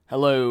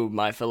Hello,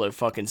 my fellow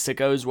fucking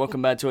sickos.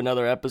 Welcome back to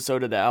another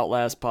episode of the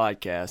Outlast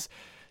Podcast.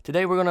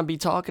 Today we're going to be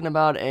talking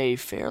about a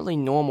fairly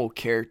normal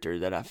character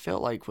that I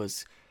felt like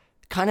was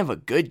kind of a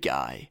good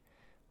guy.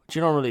 But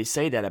you don't really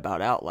say that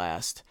about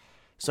Outlast.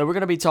 So we're going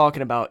to be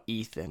talking about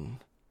Ethan.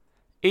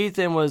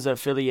 Ethan was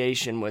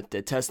affiliation with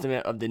the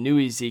Testament of the New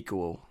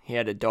Ezekiel. He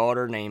had a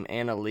daughter named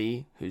Anna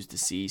Lee, who's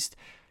deceased.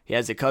 He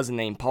has a cousin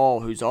named Paul,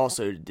 who's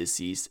also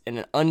deceased, and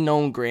an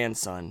unknown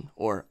grandson,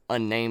 or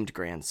unnamed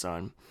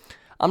grandson.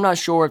 I'm not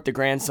sure if the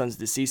grandson's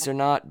deceased or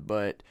not,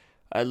 but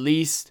at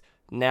least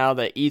now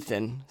that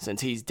Ethan, since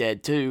he's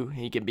dead too,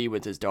 he can be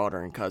with his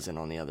daughter and cousin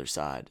on the other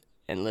side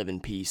and live in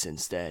peace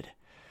instead.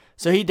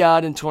 So he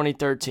died in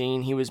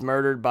 2013. He was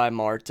murdered by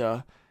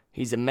Marta.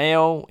 He's a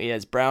male, he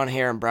has brown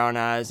hair and brown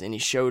eyes, and he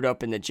showed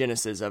up in the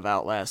genesis of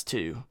Outlast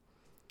 2.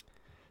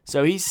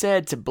 So he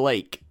said to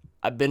Blake,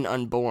 "I've been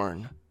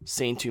unborn,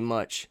 seen too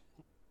much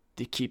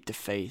to keep the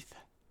faith."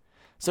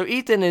 So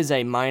Ethan is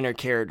a minor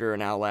character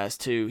in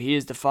Outlast 2. He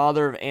is the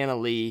father of Anna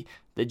Lee,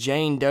 the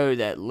Jane Doe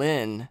that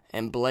Lynn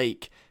and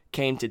Blake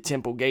came to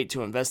Temple Gate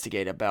to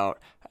investigate about,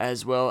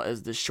 as well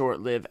as the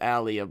short-lived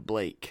Allie of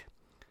Blake.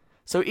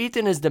 So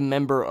Ethan is the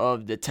member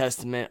of the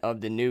Testament of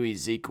the New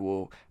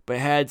Ezekiel, but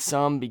had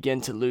some begin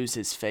to lose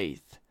his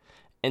faith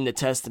in the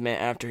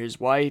Testament after his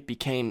wife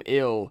became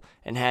ill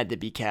and had to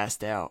be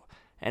cast out.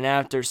 And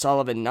after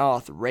Sullivan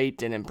Noth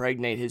raped and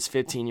impregnated his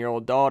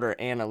 15-year-old daughter,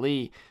 Anna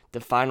Lee, the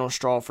final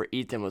straw for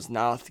Ethan was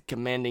Noth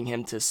commanding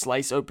him to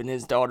slice open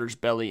his daughter's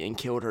belly and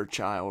kill her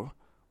child.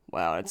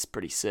 Wow, that's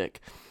pretty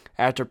sick.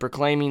 After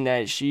proclaiming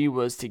that she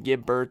was to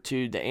give birth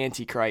to the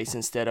Antichrist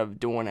instead of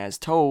doing as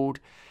told,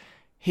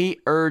 he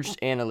urged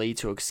Anna Lee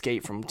to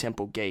escape from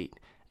Temple Gate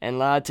and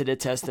lied to the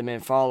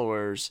Testament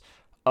followers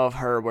of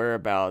her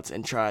whereabouts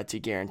and tried to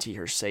guarantee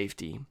her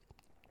safety.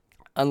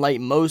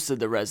 Unlike most of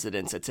the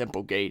residents at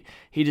Temple Gate,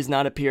 he does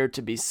not appear to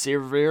be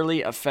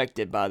severely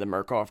affected by the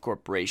Murkoff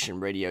Corporation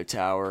radio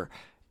tower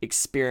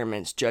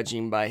experiments,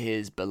 judging by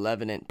his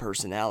benevolent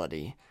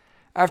personality.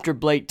 After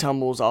Blake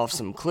tumbles off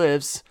some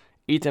cliffs,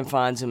 Ethan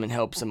finds him and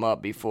helps him up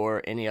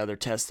before any other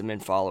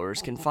Testament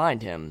followers can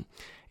find him.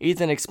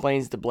 Ethan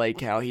explains to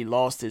Blake how he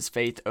lost his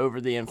faith over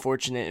the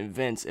unfortunate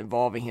events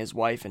involving his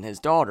wife and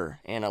his daughter,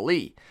 Anna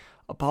Lee.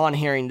 Upon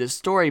hearing this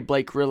story,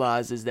 Blake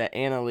realizes that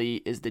Anna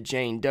Lee is the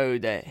Jane Doe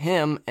that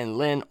him and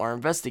Lynn are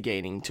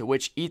investigating, to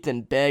which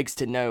Ethan begs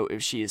to know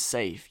if she is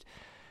safe.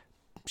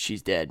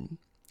 She's dead.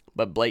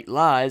 But Blake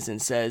lies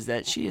and says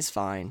that she is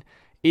fine.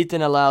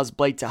 Ethan allows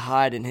Blake to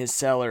hide in his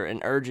cellar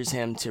and urges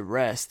him to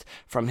rest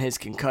from his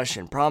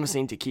concussion,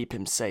 promising to keep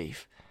him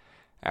safe.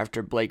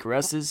 After Blake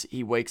rests,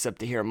 he wakes up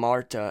to hear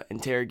Marta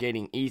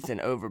interrogating Ethan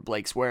over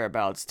Blake's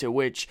whereabouts, to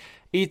which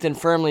Ethan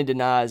firmly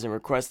denies and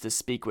requests to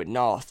speak with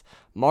Noth.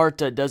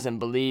 Marta doesn't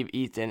believe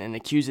Ethan and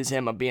accuses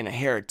him of being a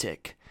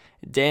heretic,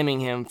 damning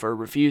him for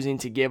refusing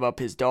to give up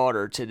his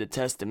daughter to the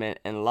Testament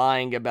and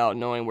lying about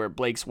knowing where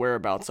Blake's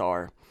whereabouts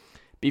are,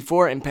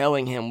 before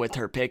impaling him with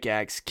her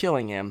pickaxe,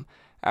 killing him.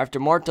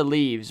 After Marta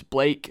leaves,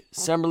 Blake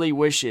similarly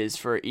wishes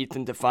for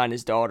Ethan to find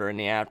his daughter in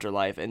the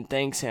afterlife and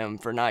thanks him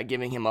for not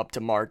giving him up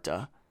to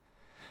Marta.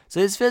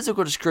 So his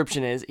physical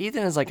description is,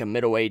 Ethan is like a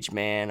middle-aged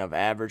man of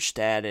average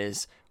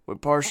status,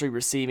 with partially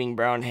receding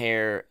brown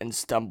hair and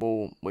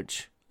stubble,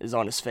 which is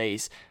on his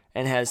face,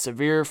 and has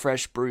severe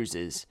fresh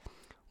bruises.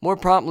 More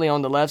promptly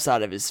on the left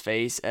side of his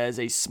face, as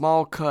a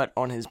small cut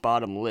on his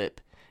bottom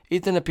lip.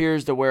 Ethan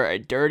appears to wear a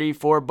dirty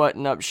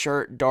 4-button-up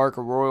shirt, dark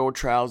royal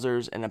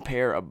trousers, and a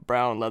pair of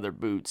brown leather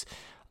boots.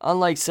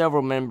 Unlike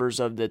several members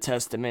of the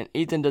Testament,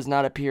 Ethan does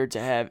not appear to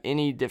have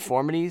any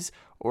deformities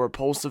or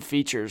repulsive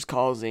features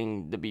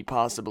causing to be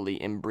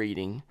possibly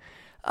inbreeding.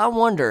 I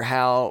wonder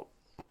how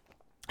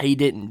he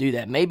didn't do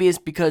that. Maybe it's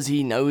because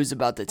he knows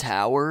about the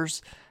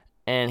towers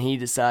and he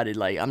decided,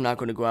 like, I'm not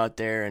going to go out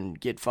there and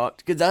get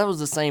fucked. Because that was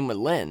the same with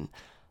Lynn.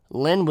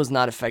 Lynn was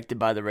not affected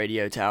by the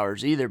radio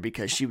towers either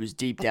because she was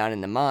deep down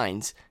in the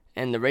mines,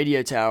 and the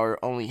radio tower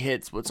only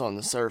hits what's on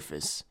the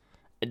surface.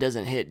 It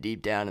doesn't hit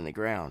deep down in the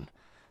ground.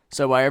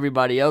 So while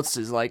everybody else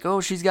is like,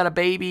 oh, she's got a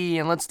baby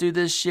and let's do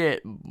this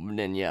shit,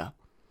 then yeah.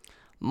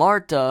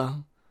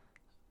 Marta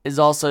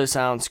also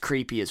sounds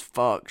creepy as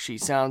fuck. She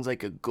sounds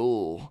like a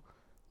ghoul.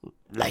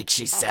 Like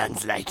she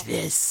sounds like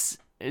this.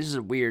 This is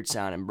weird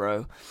sounding,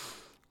 bro.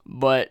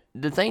 But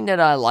the thing that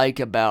I like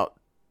about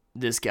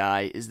this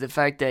guy is the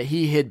fact that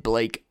he hid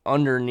Blake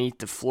underneath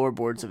the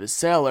floorboards of his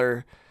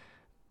cellar,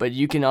 but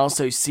you can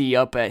also see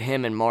up at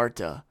him and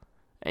Marta,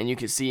 and you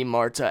can see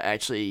Marta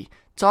actually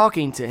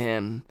talking to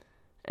him.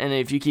 And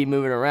if you keep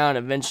moving around,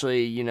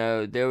 eventually,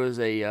 there was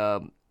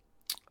a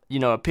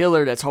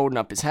pillar that's holding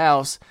up his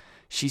house.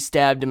 She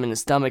stabbed him in the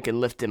stomach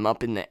and lifted him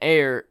up in the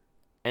air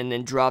and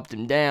then dropped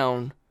him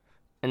down.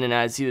 And then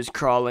as he was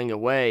crawling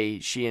away,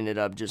 she ended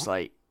up just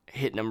like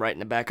hitting him right in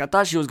the back. I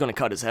thought she was going to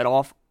cut his head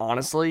off,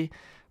 honestly.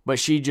 But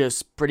she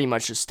just pretty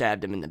much just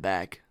stabbed him in the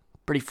back.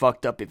 Pretty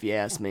fucked up if you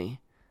ask me.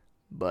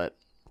 But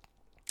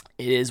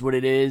it is what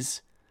it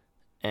is.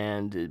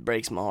 And it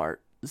breaks my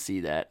heart to see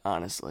that,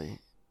 honestly.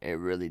 It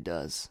really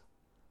does.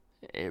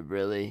 It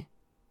really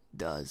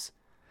does.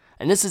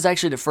 And this is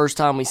actually the first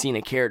time we've seen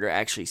a character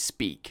actually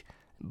speak.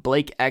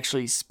 Blake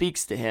actually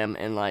speaks to him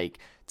and, like,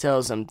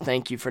 tells him,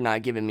 thank you for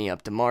not giving me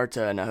up to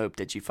Marta, and I hope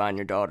that you find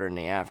your daughter in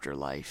the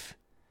afterlife.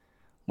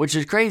 Which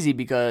is crazy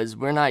because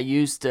we're not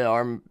used to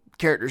our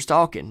characters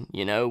talking,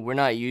 you know? We're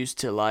not used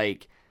to,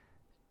 like,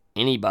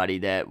 anybody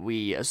that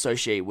we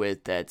associate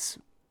with that's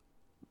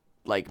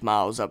like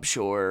Miles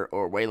Upshur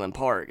or Waylon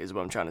Park is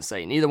what I'm trying to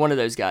say. Neither one of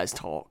those guys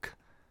talk.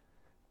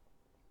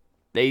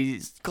 They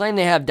claim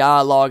they have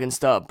dialogue and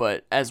stuff,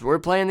 but as we're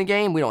playing the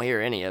game, we don't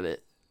hear any of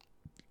it.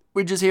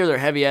 We just hear their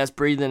heavy-ass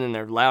breathing and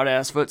their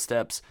loud-ass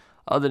footsteps.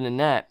 Other than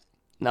that,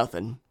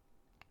 nothing.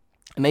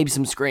 And maybe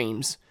some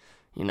screams.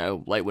 You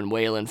know, like when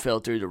Waylon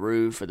fell through the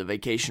roof of the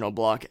vacational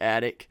block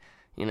attic.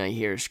 You know, you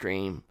hear a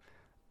scream.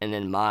 And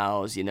then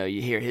Miles, you know,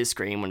 you hear his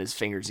scream when his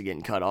fingers are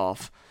getting cut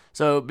off.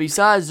 So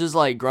besides just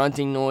like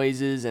grunting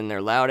noises and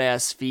their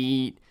loud-ass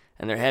feet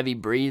and their heavy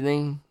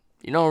breathing,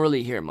 you don't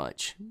really hear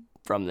much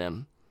from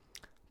them.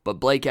 But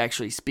Blake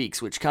actually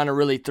speaks, which kind of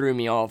really threw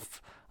me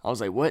off. I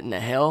was like, what in the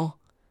hell?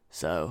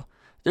 So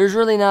there's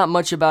really not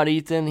much about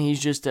Ethan. He's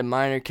just a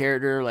minor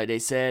character. Like they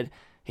said,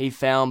 he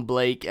found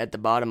Blake at the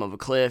bottom of a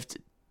cliff,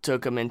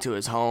 took him into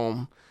his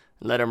home,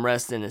 let him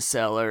rest in his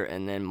cellar,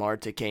 and then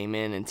Marta came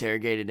in,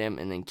 interrogated him,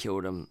 and then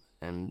killed him.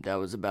 And that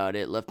was about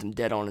it. Left him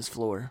dead on his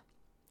floor.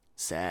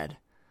 Sad.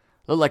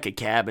 Looked like a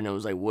cabin. It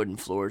was like wooden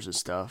floors and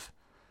stuff.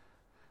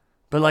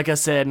 But like I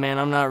said, man,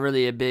 I'm not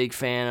really a big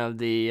fan of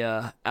the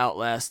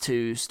Outlast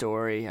 2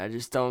 story. I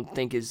just don't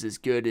think it's as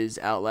good as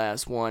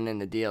Outlast 1 and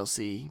the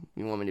DLC,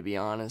 you want me to be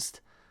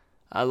honest.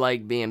 I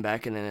like being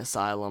back in an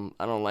asylum.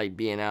 I don't like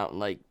being out in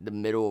like the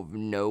middle of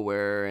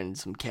nowhere and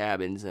some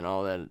cabins and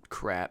all that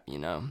crap, you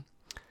know.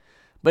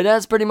 But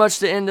that's pretty much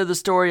the end of the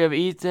story of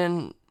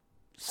Ethan.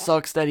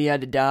 Sucks that he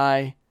had to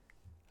die.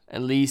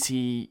 At least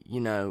he,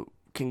 you know,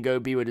 can go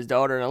be with his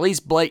daughter. And at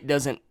least Blake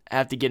doesn't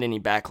have to get any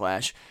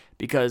backlash.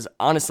 Because,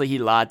 honestly, he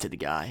lied to the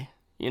guy.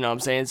 You know what I'm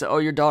saying? So, oh,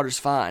 your daughter's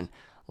fine.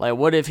 Like,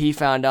 what if he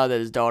found out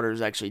that his daughter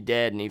was actually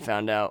dead and he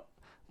found out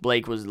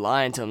Blake was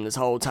lying to him this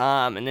whole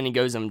time, and then he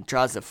goes and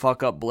tries to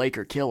fuck up Blake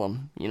or kill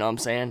him? You know what I'm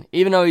saying?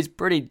 Even though he's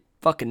pretty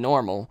fucking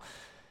normal,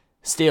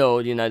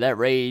 still, you know, that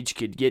rage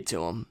could get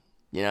to him.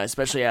 You know,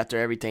 especially after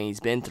everything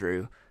he's been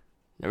through.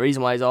 The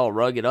reason why he's all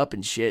rugged up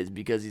and shit is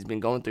because he's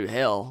been going through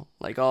hell.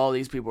 Like, all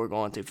these people are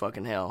going through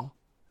fucking hell.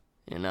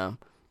 You know?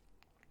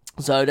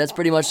 So that's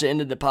pretty much the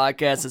end of the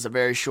podcast. It's a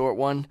very short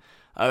one.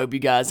 I hope you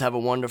guys have a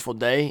wonderful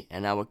day,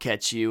 and I will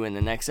catch you in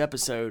the next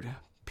episode.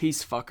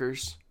 Peace,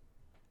 fuckers,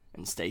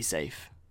 and stay safe.